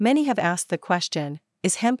Many have asked the question,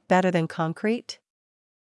 is hemp better than concrete?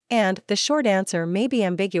 And the short answer may be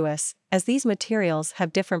ambiguous, as these materials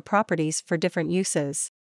have different properties for different uses.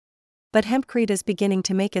 But hempcrete is beginning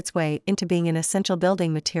to make its way into being an essential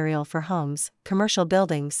building material for homes, commercial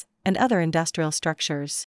buildings, and other industrial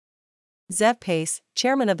structures. Zev Pace,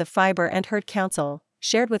 chairman of the Fiber and Herd Council,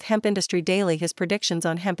 shared with Hemp Industry Daily his predictions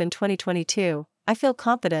on hemp in 2022. I feel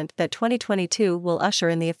confident that 2022 will usher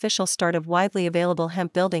in the official start of widely available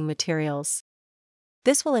hemp building materials.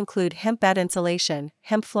 This will include hemp bed insulation,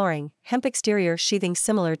 hemp flooring, hemp exterior sheathing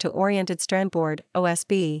similar to oriented strand board,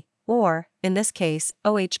 OSB, or, in this case,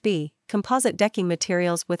 OHB, composite decking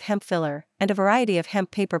materials with hemp filler, and a variety of hemp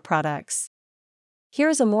paper products. Here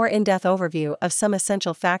is a more in-depth overview of some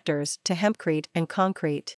essential factors to hempcrete and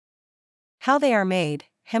concrete. How they are made,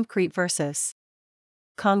 hempcrete versus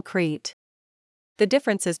concrete. The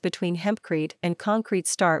differences between hempcrete and concrete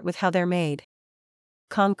start with how they're made.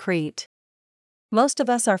 Concrete. Most of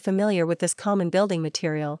us are familiar with this common building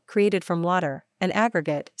material created from water, an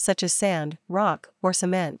aggregate such as sand, rock, or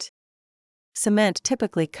cement. Cement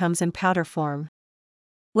typically comes in powder form.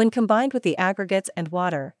 When combined with the aggregates and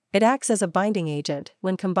water, it acts as a binding agent.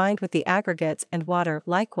 When combined with the aggregates and water,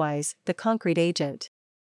 likewise, the concrete agent.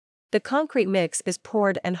 The concrete mix is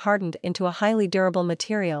poured and hardened into a highly durable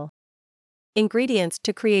material. Ingredients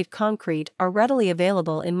to create concrete are readily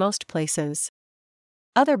available in most places.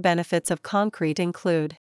 Other benefits of concrete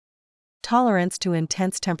include tolerance to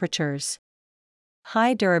intense temperatures,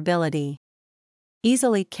 high durability,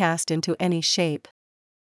 easily cast into any shape,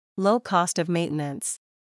 low cost of maintenance.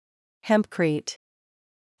 Hempcrete.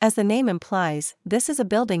 As the name implies, this is a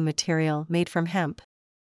building material made from hemp.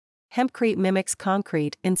 Hempcrete mimics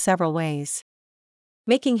concrete in several ways.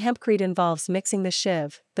 Making hempcrete involves mixing the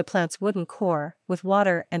shiv, the plant's wooden core, with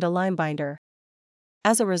water and a lime binder.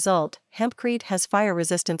 As a result, hempcrete has fire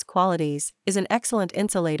resistance qualities, is an excellent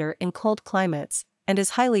insulator in cold climates, and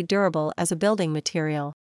is highly durable as a building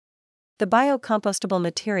material. The biocompostable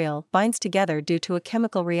material binds together due to a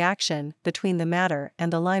chemical reaction between the matter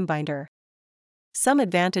and the lime binder. Some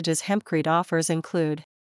advantages hempcrete offers include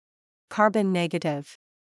carbon negative,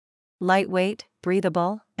 lightweight,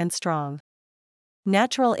 breathable, and strong,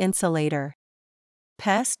 natural insulator,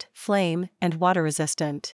 pest, flame, and water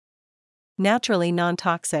resistant, naturally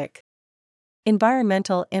non-toxic.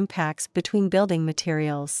 Environmental impacts between building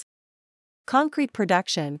materials. Concrete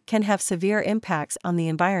production can have severe impacts on the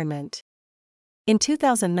environment. In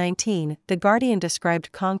 2019, The Guardian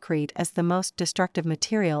described concrete as the most destructive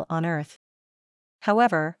material on Earth.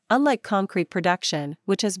 However, unlike concrete production,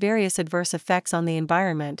 which has various adverse effects on the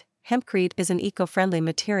environment, hempcrete is an eco-friendly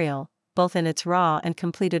material, both in its raw and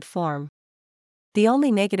completed form. The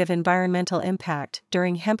only negative environmental impact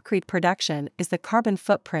during hempcrete production is the carbon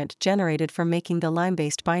footprint generated from making the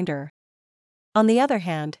lime-based binder. On the other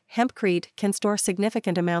hand, hempcrete can store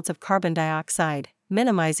significant amounts of carbon dioxide,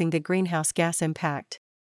 minimizing the greenhouse gas impact.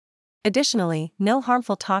 Additionally, no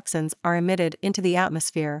harmful toxins are emitted into the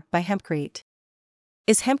atmosphere by hempcrete.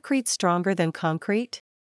 Is hempcrete stronger than concrete?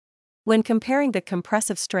 When comparing the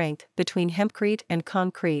compressive strength between hempcrete and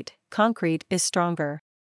concrete, concrete is stronger.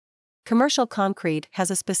 Commercial concrete has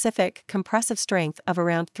a specific compressive strength of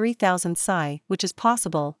around 3,000 psi, which is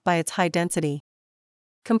possible by its high density.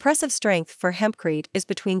 Compressive strength for hempcrete is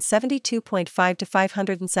between 72.5 to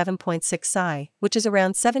 507.6 psi, which is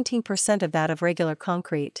around 17% of that of regular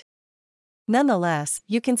concrete. Nonetheless,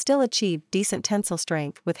 you can still achieve decent tensile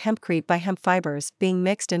strength with hempcrete by hemp fibers being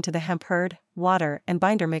mixed into the hemp herd, water, and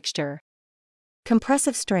binder mixture.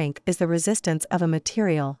 Compressive strength is the resistance of a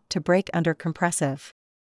material to break under compressive.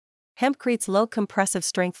 Hempcrete's low compressive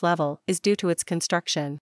strength level is due to its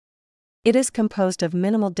construction. It is composed of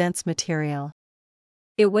minimal dense material.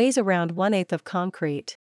 It weighs around 1/8 of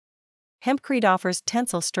concrete. Hempcrete offers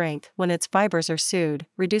tensile strength when its fibers are sewed,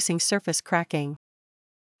 reducing surface cracking.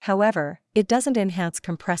 However, it doesn't enhance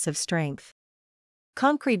compressive strength.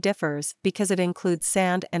 Concrete differs because it includes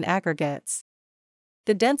sand and aggregates.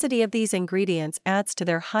 The density of these ingredients adds to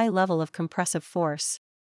their high level of compressive force.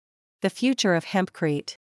 The future of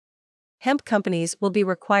hempcrete. Hemp companies will be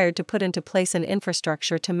required to put into place an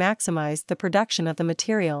infrastructure to maximize the production of the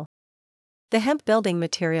material. The hemp building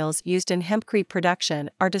materials used in hempcrete production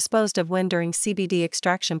are disposed of when during CBD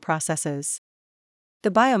extraction processes.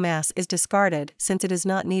 The biomass is discarded since it is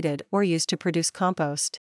not needed or used to produce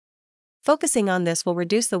compost. Focusing on this will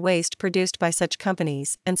reduce the waste produced by such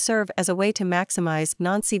companies and serve as a way to maximize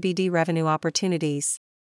non-CBD revenue opportunities.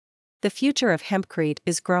 The future of hempcrete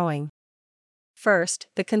is growing. First,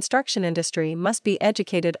 the construction industry must be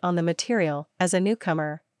educated on the material. As a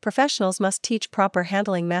newcomer, professionals must teach proper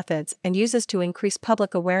handling methods and uses to increase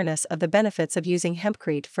public awareness of the benefits of using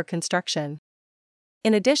hempcrete for construction.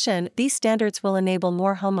 In addition, these standards will enable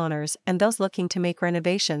more homeowners and those looking to make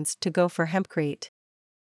renovations to go for hempcrete.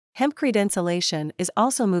 Hempcrete insulation is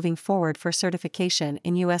also moving forward for certification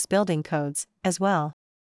in U.S. building codes, as well.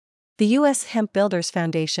 The U.S. Hemp Builders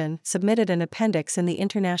Foundation submitted an appendix in the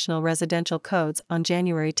International Residential Codes on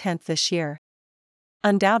January 10 this year.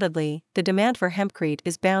 Undoubtedly, the demand for hempcrete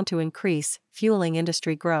is bound to increase, fueling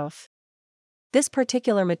industry growth. This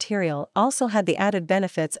particular material also had the added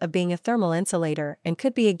benefits of being a thermal insulator and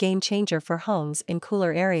could be a game changer for homes in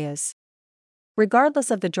cooler areas. Regardless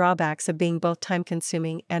of the drawbacks of being both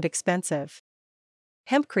time-consuming and expensive,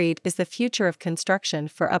 hempcrete is the future of construction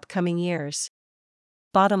for upcoming years.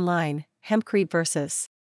 Bottom line, hempcrete versus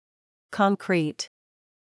concrete.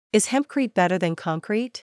 Is hempcrete better than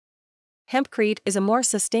concrete? Hempcrete is a more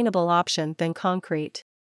sustainable option than concrete.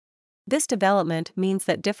 This development means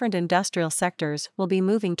that different industrial sectors will be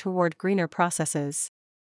moving toward greener processes.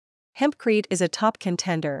 Hempcrete is a top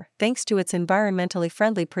contender thanks to its environmentally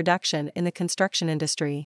friendly production in the construction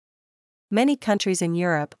industry. Many countries in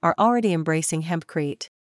Europe are already embracing hempcrete.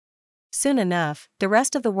 Soon enough, the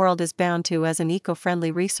rest of the world is bound to as an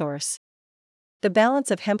eco-friendly resource. The balance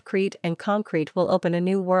of hempcrete and concrete will open a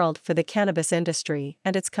new world for the cannabis industry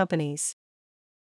and its companies.